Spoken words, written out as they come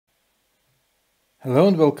Hello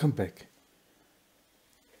and welcome back.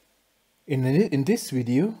 In this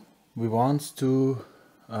video we want to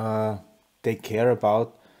take care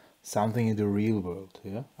about something in the real world.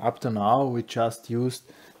 Up to now we just used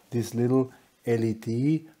this little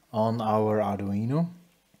LED on our Arduino,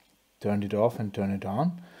 turned it off and turn it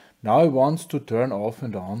on. Now I want to turn off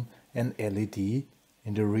and on an LED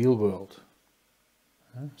in the real world,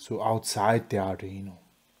 so outside the Arduino.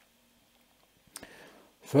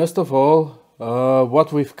 First of all,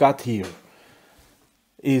 what we've got here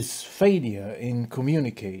is failure in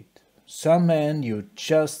communicate. Some man you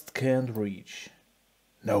just can't reach.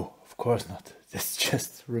 No, of course not. This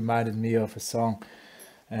just reminded me of a song.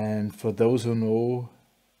 And for those who know,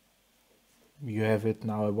 you have it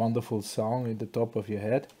now, a wonderful song in the top of your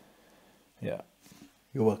head. Yeah,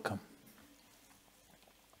 you're welcome.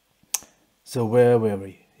 So where were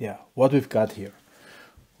we? Yeah, what we've got here.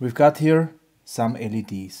 We've got here some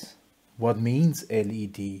LEDs. What means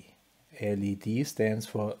LED? LED stands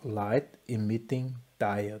for light emitting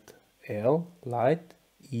diode. L, light,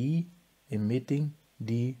 E, emitting,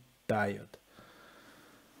 D, diode.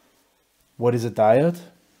 What is a diode?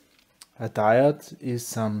 A diode is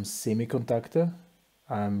some semiconductor.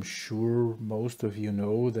 I'm sure most of you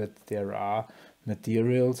know that there are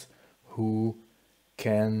materials who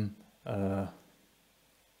can who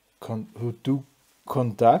do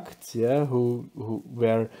conduct,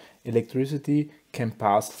 where electricity can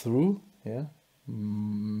pass through,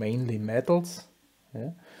 mainly metals.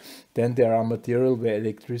 Then there are materials where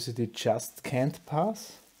electricity just can't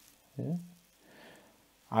pass.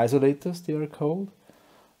 Isolators, they are called.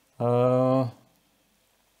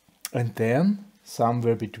 And then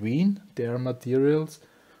somewhere between there are materials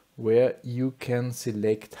where you can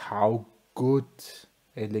select how good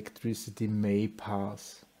electricity may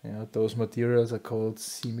pass. Those materials are called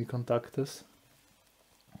semiconductors,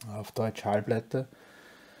 auf Deutsch Halbleiter,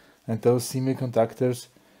 and those semiconductors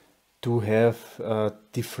do have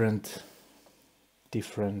different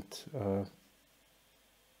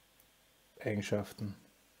Eigenschaften.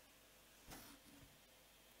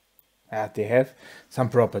 They have some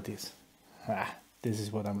properties. This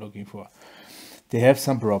is what I'm looking for. They have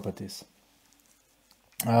some properties.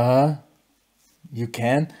 You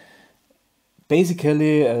can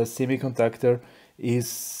basically, a semiconductor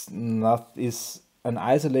is an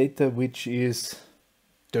isolator which is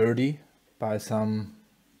dirty by some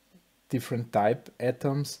different type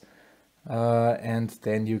atoms, and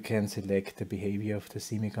then you can select the behavior of the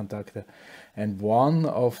semiconductor. And one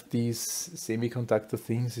of these semiconductor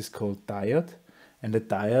things is called diode, and the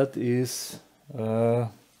diode is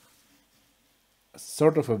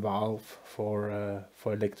sort of a valve for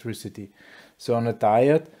electricity. So on a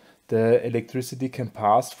diode, the electricity can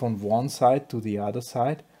pass from one side to the other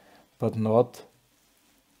side, but not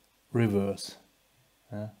reverse.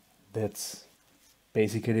 That's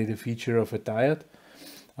basically the feature of a diode.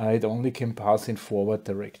 It only can pass in forward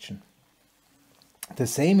direction. The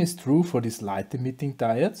same is true for these light emitting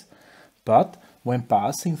diodes, but when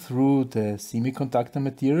passing through the semiconductor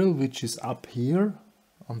material, which is up here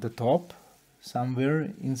on the top,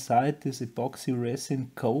 somewhere inside this epoxy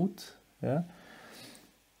resin coat,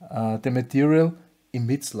 the material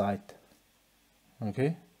emits light.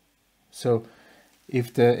 Okay, so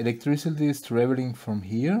if the electricity is traveling from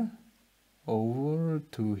here over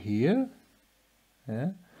to here,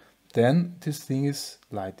 then this thing is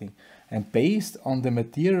lighting. And based on the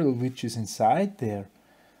material which is inside there,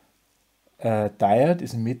 a diode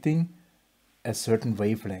is emitting a certain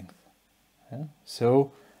wavelength.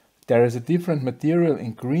 So there is a different material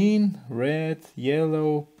in green, red,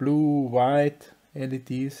 yellow, blue, white,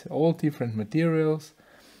 LEDs, all different materials,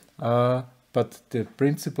 but the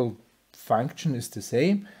principal function is the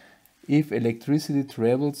same. If electricity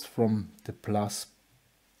travels from the plus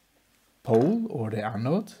pole or the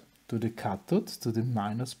anode to the cathode, to the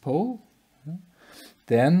minus pole,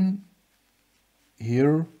 then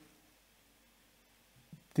here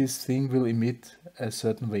this thing will emit a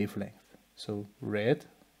certain wavelength. So red,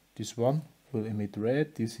 this one will emit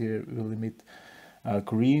red, this here will emit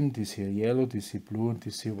green, this here yellow, this here blue, and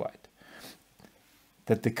this here white.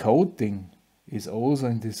 That the coating is also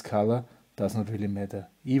in this color does not really matter.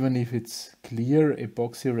 Even if it's clear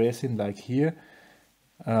epoxy resin like here,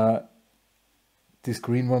 this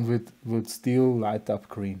green one would still light up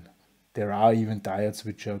green. There are even diodes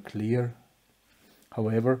which are clear.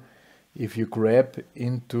 However, if you grab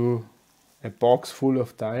into a box full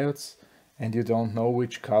of diodes and you don't know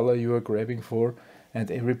which color you are grabbing for, and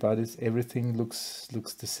everything looks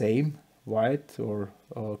the same, white or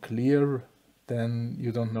clear, then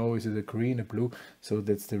you don't know is it a green, a blue. So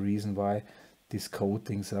that's the reason why these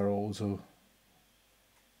coatings are also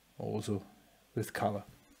also with color.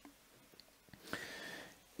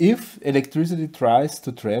 If electricity tries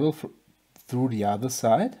to travel through the other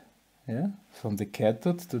side, yeah, from the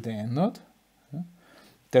cathode to the anode, yeah,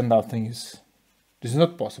 then this is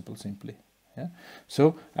not possible simply. Yeah.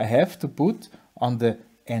 So I have to put on the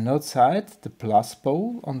anode side the plus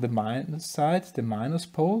pole, on the minus side the minus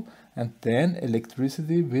pole, and then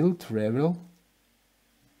electricity will travel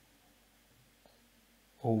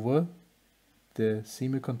over the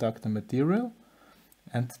semiconductor material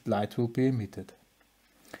and light will be emitted.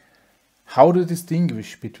 How to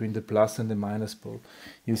distinguish between the plus and the minus pole?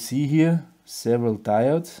 You see here several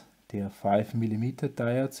diodes. They are 5 mm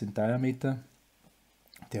diodes in diameter.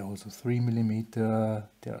 There are also 3 mm.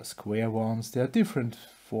 There are square ones. There are different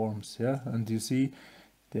forms, yeah. And you see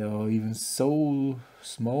there are even so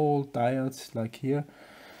small diodes like here.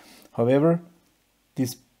 However,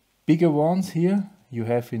 these bigger ones here you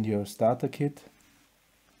have in your starter kit.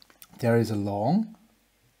 There is a long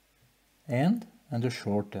end and a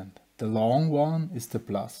short end. The long one is the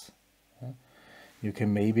plus. Yeah. You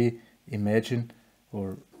can maybe imagine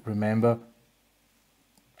or remember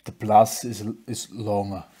the plus is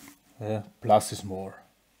longer. Yeah. Plus is more.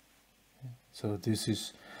 Yeah. So this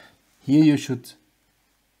is, here you should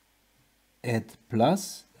add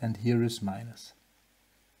plus and here is minus.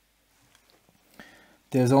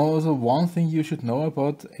 There's also one thing you should know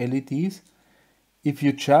about LEDs. If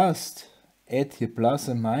you just add here plus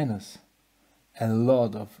and minus, a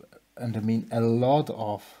lot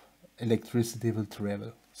of electricity will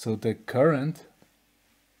travel. So the current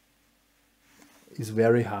is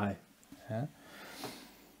very high. Yeah?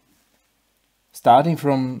 Starting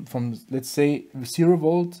from let's say 0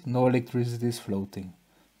 volt, no electricity is floating.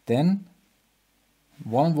 Then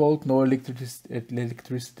 1 volt, no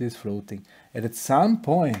electricity is floating. And at some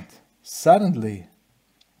point, suddenly,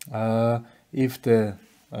 if the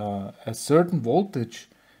a certain voltage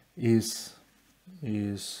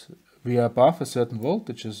we are above a certain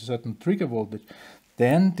voltage, a certain trigger voltage,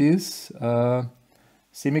 then this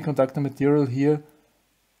semiconductor material here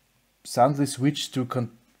suddenly switch to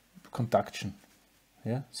conduction.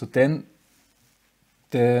 Yeah. So then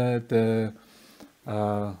the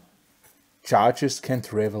charges can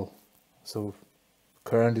travel. So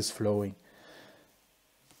current is flowing.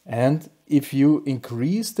 And if you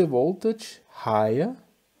increase the voltage higher,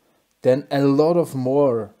 then a lot of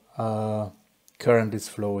more current is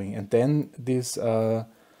flowing, and then these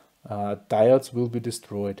diodes will be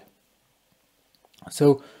destroyed.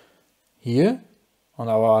 So here on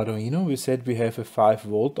our Arduino we said we have a 5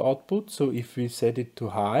 volt output, so if we set it to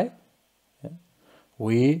high, yeah,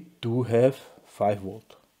 we do have 5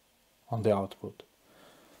 volt on the output.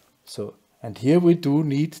 So, and here we do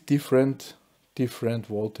need different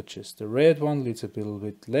voltages. The red one needs a little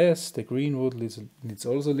bit less, the green one needs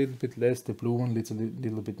also a little bit less, the blue one needs a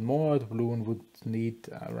little bit more, the blue one would need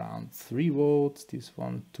around 3 volts, this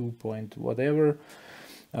one 2 point whatever.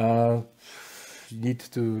 You need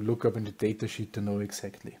to look up in the datasheet to know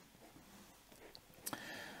exactly.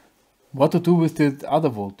 What to do with the other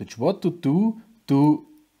voltage? What to do to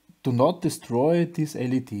not destroy this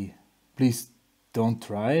LED? Please don't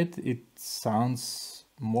try it. It sounds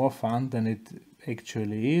more fun than it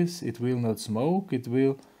actually is. It will not smoke. It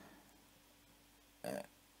will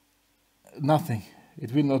nothing.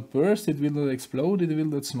 It will not burst. It will not explode. It will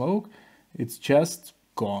not smoke. It's just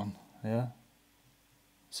gone. Yeah.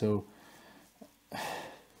 So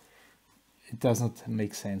it does not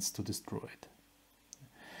make sense to destroy it.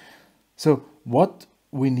 So what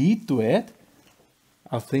we need to add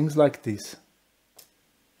are things like this.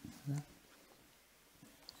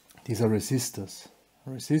 These are resistors. A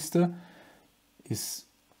resistor is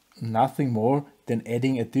nothing more than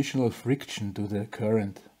adding additional friction to the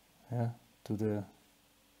current, yeah, to the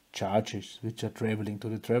charges which are traveling, to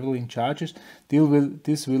the traveling charges.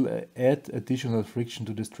 This will add additional friction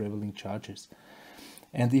to these traveling charges.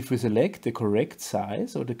 And if we select the correct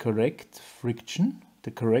size or the correct friction,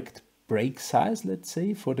 the correct break size, let's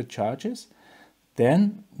say, for the charges,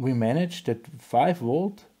 then we manage that 5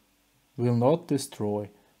 volt will not destroy.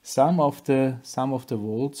 Some of the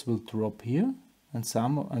volts will drop here, and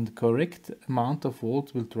the correct amount of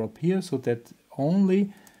volts will drop here, so that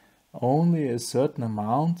only a certain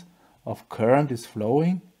amount of current is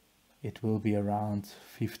flowing. It will be around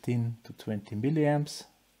 15 to 20 milliamps.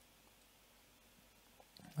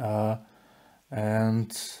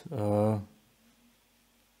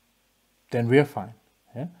 Then we are fine.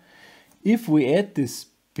 Yeah? If we add this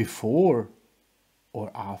before or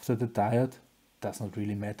after the diode, does not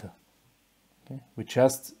really matter. Okay? We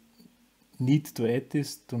just need to add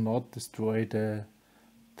this to not destroy the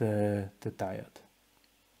diode.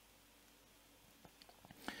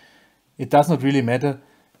 it does not really matter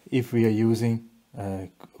if we are using a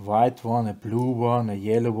white one, a blue one, a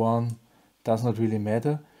yellow one, does not really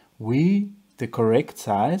matter. The correct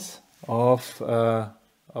size of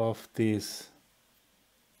these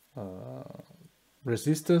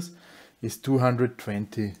resistors is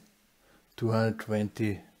 220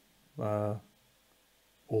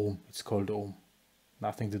 ohm. It's called ohm.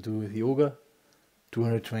 Nothing to do with yoga.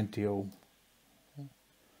 220 ohm.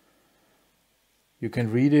 You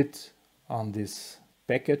can read it on this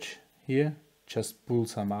package here. Just pull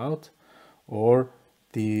some out, or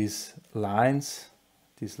these lines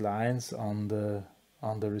on the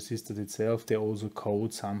resistor itself, they also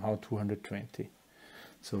code somehow 220.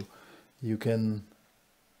 So you can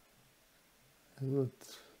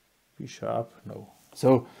be sharp. No.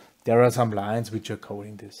 So there are some lines which are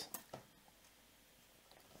coding this.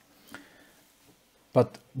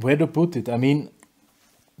 But where to put it? I mean,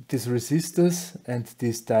 these resistors and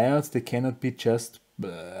these diodes, they cannot be just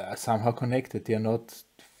somehow connected. They are not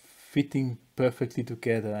fitting perfectly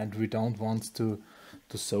together, and we don't want to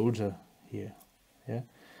solder here. Yeah.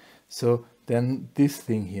 So then this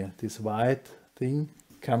thing here, this white thing,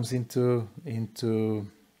 comes into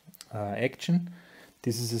action.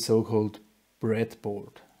 This is a so-called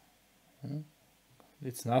breadboard.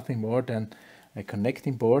 It's nothing more than a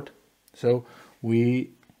connecting board. So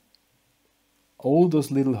all those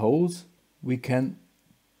little holes we can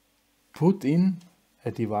put in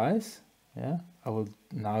a device. Yeah, I will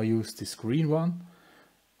now use this green one.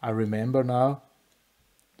 I remember now,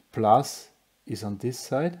 plus is on this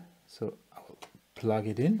side, so I will plug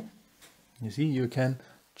it in. You see, you can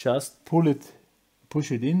just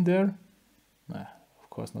push it in there. Of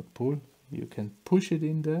course not pull, you can push it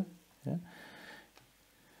in there. Yeah.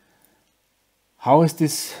 How is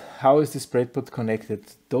this breadboard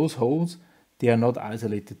connected? Those holes, they are not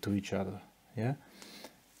isolated to each other. Yeah.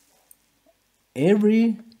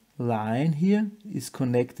 Every line here is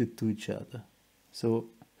connected to each other. So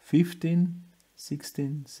 15,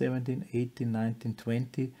 16, 17, 18, 19,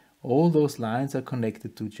 20, all those lines are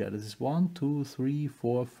connected to each other. This is 1, 2, 3,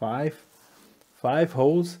 4, 5. 5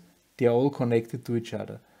 holes, they are all connected to each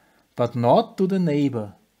other, but not to the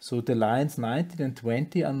neighbor. So the lines 19 and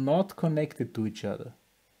 20 are not connected to each other.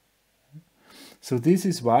 So this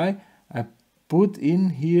is why I put in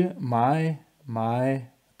here my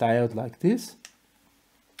diode like this.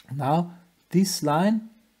 Now this line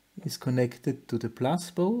is connected to the plus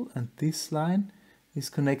pole, and this line is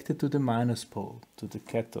connected to the minus pole, to the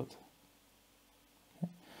cathode.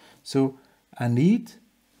 Okay. So I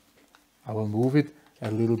will move it a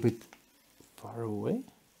little bit far away.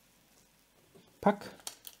 Pack.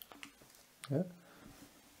 Yeah.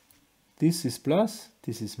 This is plus,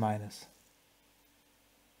 this is minus.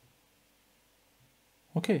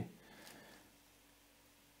 Okay.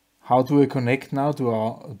 How do I connect now to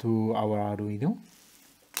our Arduino?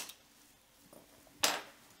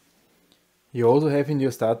 You also have in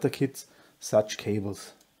your starter kits such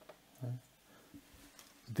cables.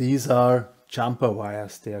 These are jumper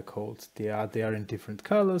wires, they are called. They are in different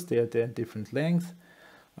colors, they are there in different lengths.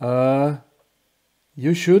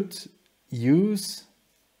 You should use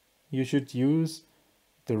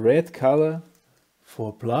the red color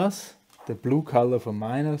for plus, the blue color for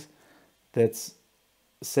minus. That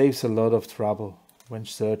saves a lot of trouble when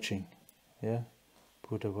searching. Yeah,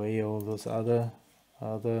 put away all those other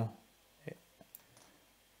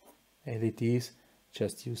LEDs.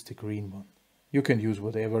 Just use the green one. You can use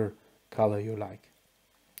whatever color you like.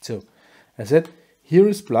 So, as I said, here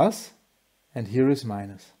is plus and here is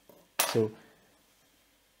minus. So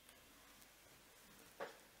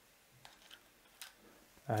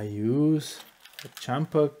I use a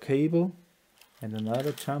jumper cable and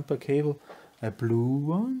another jumper cable, a blue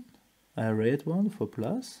one, a red one for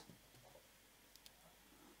plus.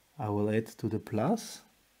 I will add to the plus,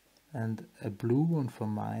 and a blue one for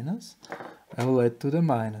minus. I will add to the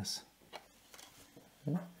minus.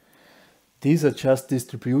 Okay. These are just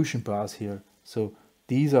distribution bars here, so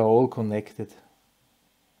these are all connected.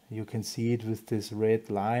 You can see it with this red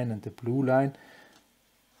line and the blue line.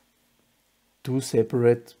 2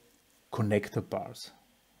 separate connector bars,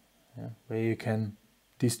 yeah, where you can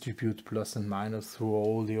distribute plus and minus through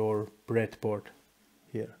all your breadboard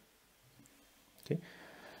here. Okay,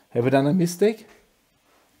 have I done a mistake?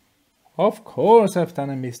 Of course I've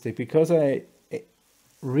done a mistake, because I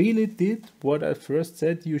really did what I first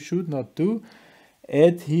said you should not do.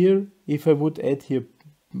 Add here, if I would add here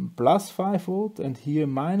plus 5 volt and here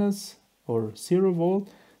minus or 0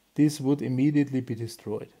 volt, this would immediately be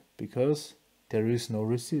destroyed, because there is no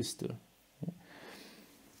resistor.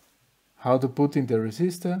 How to put in the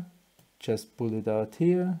resistor? Just pull it out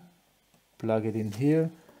here, plug it in here,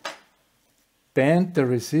 bend the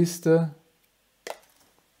resistor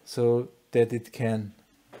so that it can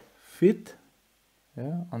fit,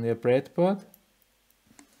 yeah, on your breadboard.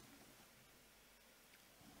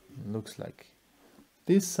 Looks like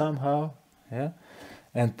this somehow, yeah.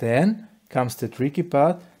 And then comes the tricky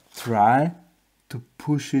part, try to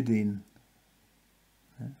push it in.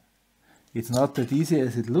 It's not that easy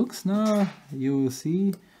as it looks now. You will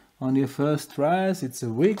see on your first tries it's a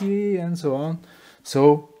wiggly and so on.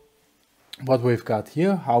 So what we've got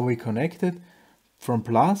here, how we connect it, from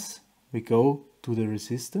plus we go to the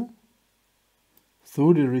resistor,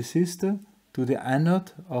 through the resistor to the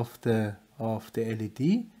anode of the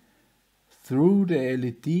LED, through the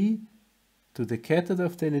LED to the cathode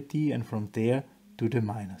of the LED, and from there to the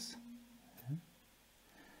minus. Yeah.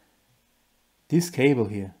 This cable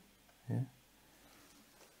here, yeah,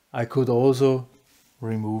 I could also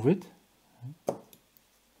remove it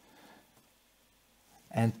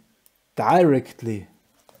and directly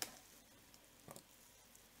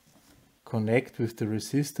connect with the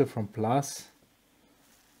resistor from plus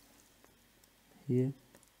here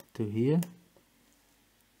to here.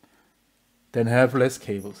 Then have less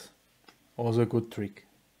cables. Also a good trick.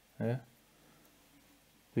 Yeah?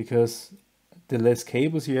 Because the less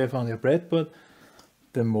cables you have on your breadboard,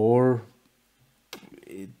 the more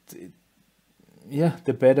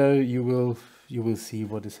the better you will see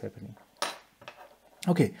what is happening.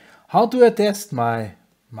 Okay, how do I test my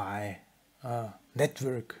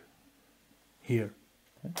network here?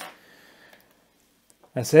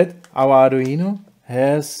 I said our Arduino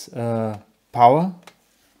has a power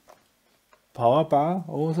bar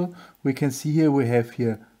also. We can see here we have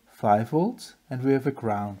here 5 volts and we have a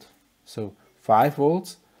ground. So 5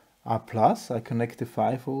 volts are plus. I connect the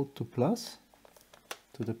 5 volt to plus,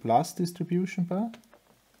 to the plus distribution bar.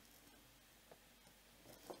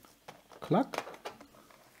 Cluck.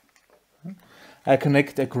 I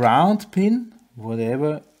connect a ground pin,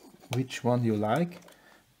 whatever, which one you like,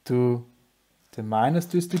 to the minus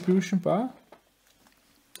distribution bar,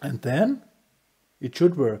 and then it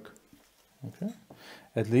should work. Okay,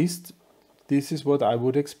 at least this is what I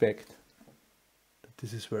would expect, that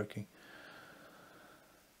this is working.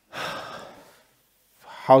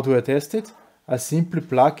 How do I test it? I simply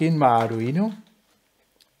plug in my Arduino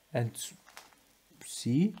and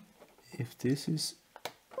see if this is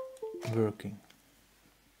working.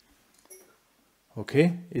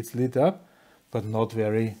 Okay, it's lit up, but not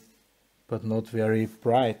very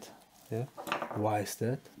bright. Yeah, why is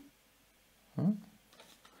that? Huh?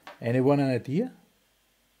 Anyone an idea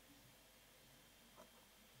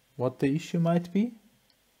what the issue might be?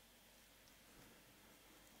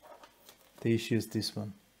 The issue is this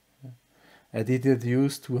one. I didn't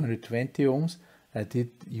use 220 ohms, I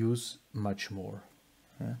did use much more.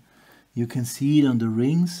 You can see it on the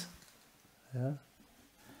rings. Yeah.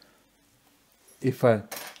 If I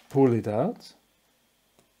pull it out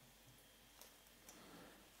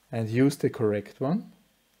and use the correct one,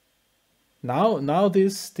 now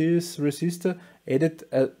this resistor added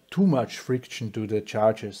too much friction to the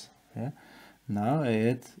charges. Yeah. Now I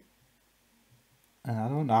add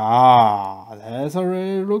another one. That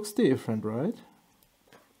already looks different, right?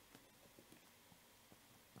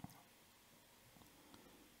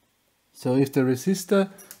 So if the resistor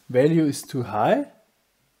value is too high,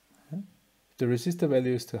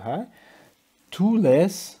 too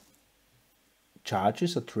less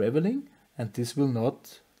charges are traveling, and this will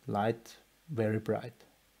not light very bright.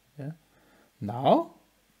 Yeah. Now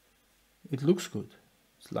it looks good.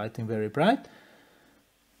 It's lighting very bright.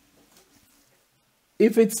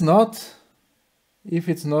 If it's not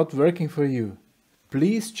working for you,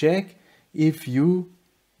 please check if you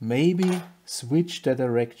maybe switch the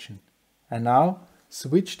direction. And now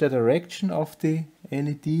switch the direction of the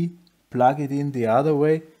LED, plug it in the other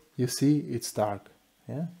way, you see it's dark.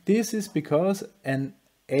 Yeah? This is because an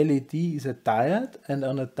LED is a diode, and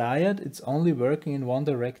on a diode it's only working in one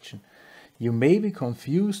direction. You may be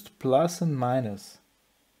confused plus and minus.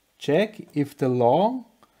 Check if the long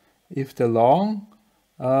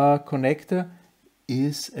connector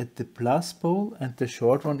is at the plus pole and the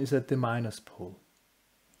short one is at the minus pole.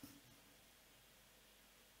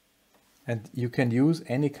 And you can use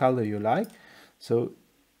any color you like. So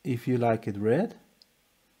if you like it red,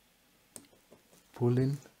 pull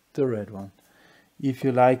in the red one. If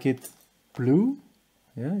you like it blue,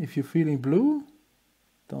 yeah, if you're feeling blue,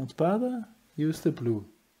 don't bother, use the blue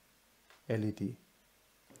LED.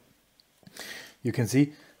 You can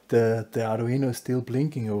see the Arduino is still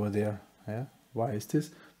blinking over there. Yeah? Why is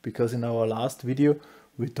this? Because in our last video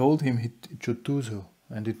we told him it should do so,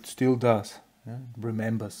 and it still does. Yeah? It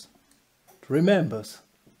remembers. remembers.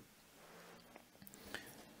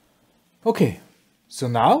 Okay, so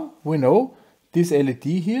now we know this LED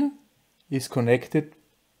here is connected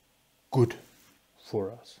good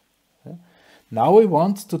for us. Yeah. Now we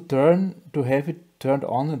want to have it turned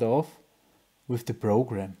on and off with the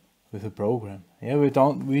program. Yeah,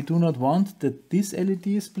 we do not want that this LED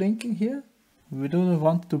is blinking here. We do not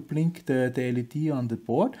want to blink the LED on the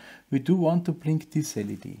board. We do want to blink this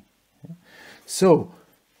LED. Yeah. So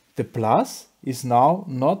the plus is now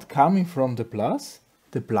not coming from the plus.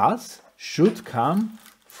 The plus should come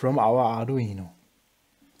from our Arduino.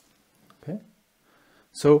 Okay.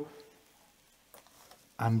 So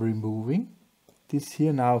I'm removing this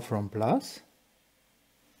here now from plus.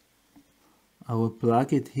 I will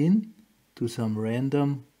plug it in to some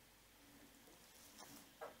random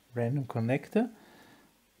connector,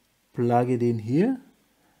 plug it in here,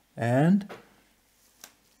 and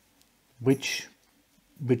which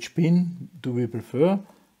pin do we prefer?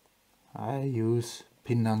 I use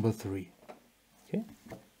pin number 3. Okay,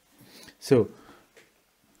 so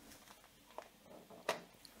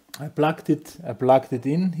I plugged it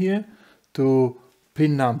in here to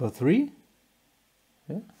pin number 3.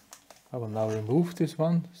 Yeah. I will now remove this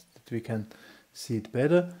one so that we can see it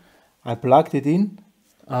better. I plugged it in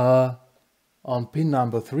on pin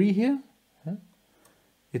number 3 here. Yeah.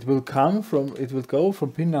 It will go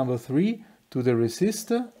from pin number 3 to the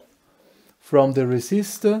resistor, from the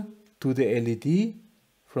resistor to the LED,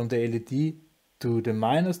 from the LED to the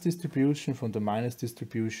minus distribution, from the minus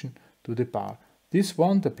distribution to the bar. This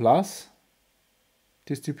one, the plus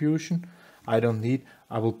distribution, I don't need.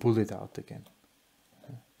 I will pull it out again.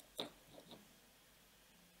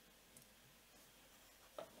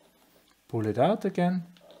 Pull it out again.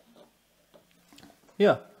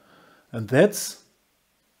 Yeah, and that's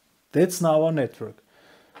now our network.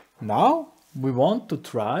 Now we want to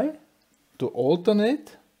try to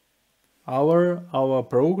alternate our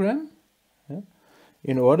program, yeah,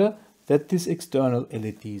 in order that this external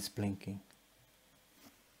LED is blinking.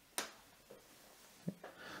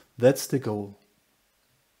 That's the goal.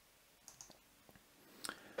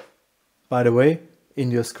 By the way,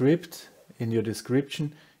 in your script, in your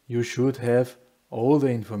description, you should have all the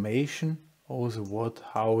information, also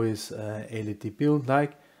how is LED built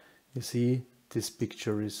like. You see, this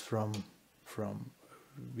picture is from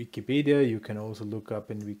Wikipedia. You can also look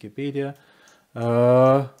up in Wikipedia.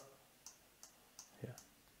 Yeah.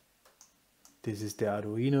 This is the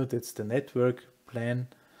Arduino, that's the network plan.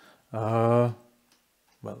 Well,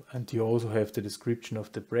 and you also have the description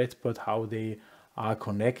of the breadboard, how they are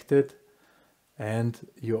connected, and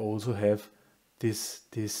you also have this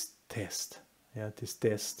test. Yeah, this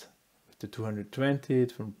test with the 220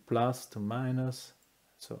 from plus to minus,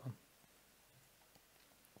 and so on.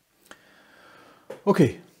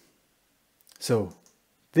 Okay, so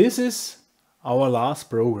this is our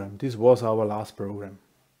last program. This was our last program.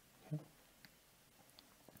 Okay.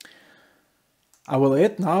 I will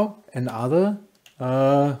add now another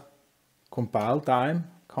compile time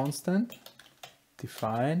constant,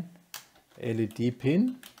 define LED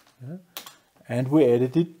pin, yeah, and we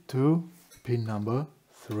added it to pin number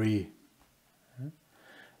 3. Yeah.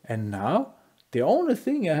 And now the only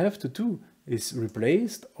thing I have to do is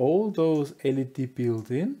replace all those LED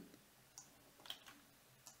built-in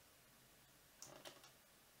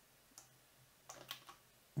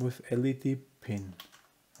with LED pin.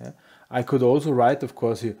 Yeah. I could also write, of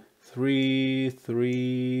course, here 3,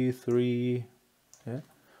 3, 3, yeah,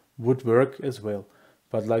 would work as well.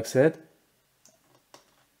 But like I said,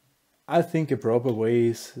 I think a proper way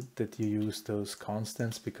is that you use those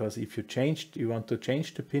constants, because if you want to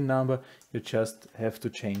change the pin number, you just have to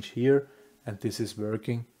change here, and this is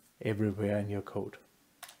working everywhere in your code.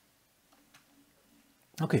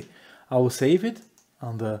 Okay, I will save it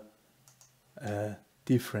under a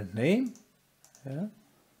different name. Yeah.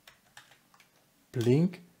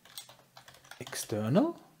 Blink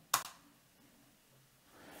external,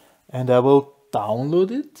 and I will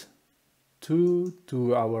download it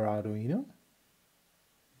to our Arduino.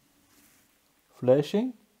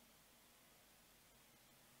 Flashing.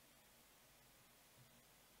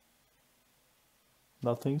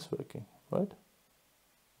 Nothing's working, right?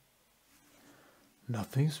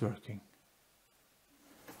 Nothing's working.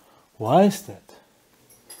 Why is that?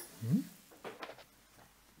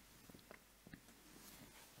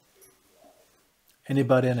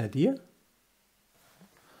 Anybody an idea?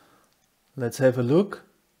 Let's have a look.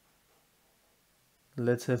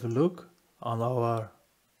 Let's have a look on our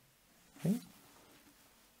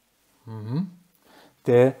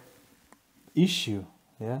the issue.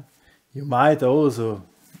 Yeah, you might also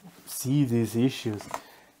see these issues.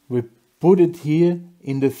 We put it here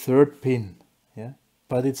in the third pin. Yeah,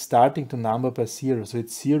 but it's starting to number by 0. So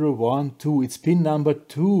it's 0, 1, 2. It's pin number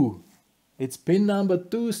 2. It's pin number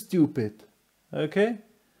 2, stupid. Okay?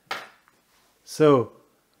 So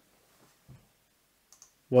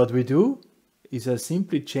what we do is I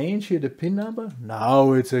simply change here the pin number.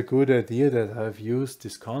 Now it's a good idea that I've used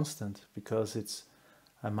this constant because it's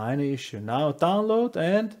a minor issue. Now download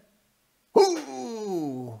and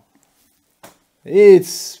ooh,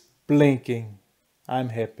 it's blinking. I'm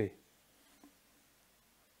happy.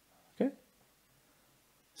 Okay.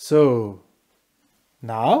 So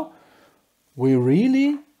now we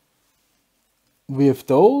have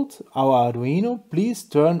told our Arduino, please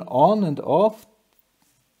turn on and off.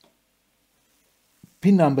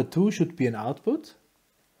 Pin number 2 should be an output.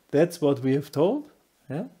 That's what we have told.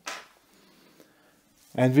 Yeah.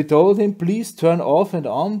 And we told him, please turn off and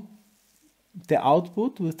on the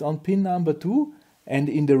output on pin number 2. And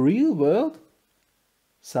in the real world,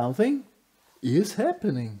 something is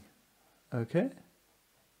happening. Okay.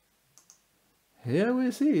 Here we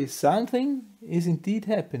see something is indeed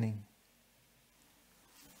happening.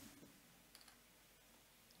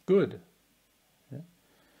 Good.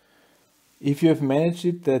 If you have managed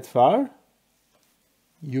it that far,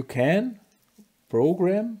 you can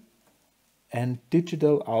program and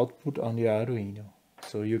digital output on your Arduino.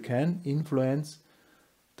 So you can influence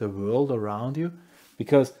the world around you,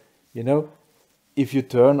 because, you know, if you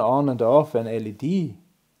turn on and off an LED,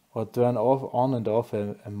 or turn on and off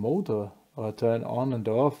a motor, or turn on and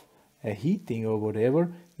off a heating or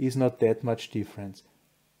whatever, is not that much difference.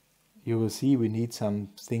 You will see we need some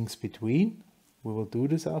things between. We will do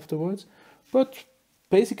this afterwards. But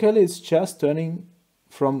basically it's just turning,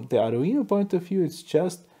 from the Arduino point of view, it's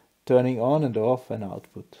just turning on and off an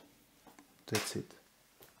output. That's it.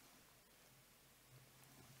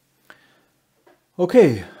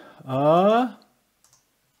 Okay.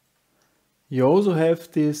 You also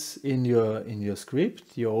have this in your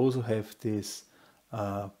script. You also have this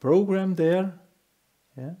program there.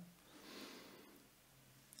 Yeah.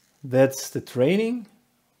 That's the training,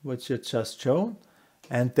 which you just shown.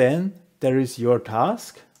 And then there is your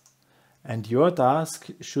task. And your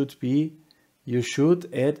task should be, you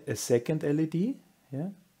should add a second LED. Yeah.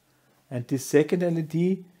 And this second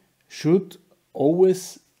LED should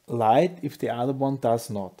always light if the other one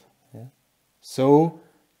does not. Yeah. So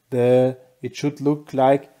it should look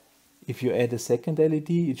like, if you add a second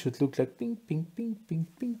LED, it should look like ping, ping, ping, ping,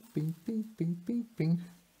 ping, ping, ping, ping, ping, ping.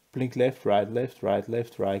 Blink left, right, left, right,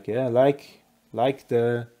 left, right. Yeah, like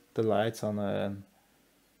the lights on a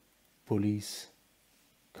police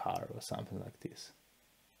car or something like this.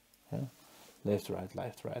 Yeah. Left, right,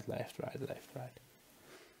 left, right, left, right, left, right.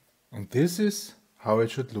 And this is how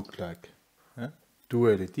it should look like. Yeah.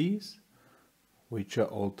 2 LEDs which are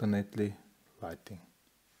alternately lighting.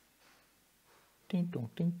 Ding dong,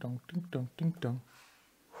 ding dong, ding dong, ding dong.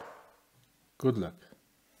 Good luck.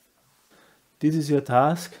 This is your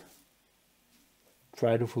task.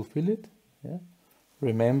 Try to fulfill it. Yeah.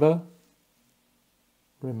 Remember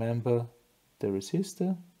the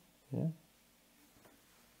resistor. Yeah.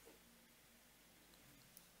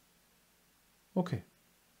 Okay.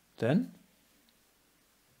 Then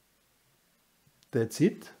that's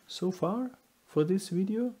it so far for this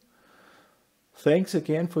video. Thanks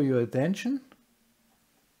again for your attention.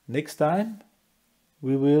 Next time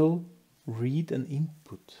we will read an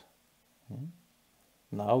input.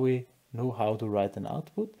 Now we know how to write an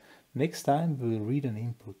output. Next time we will read an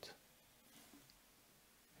input.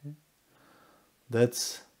 Okay.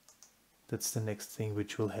 That's the next thing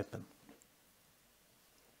which will happen.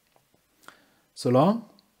 So long.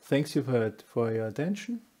 Thanks you for your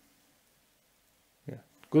attention. Yeah.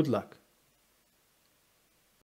 Good luck.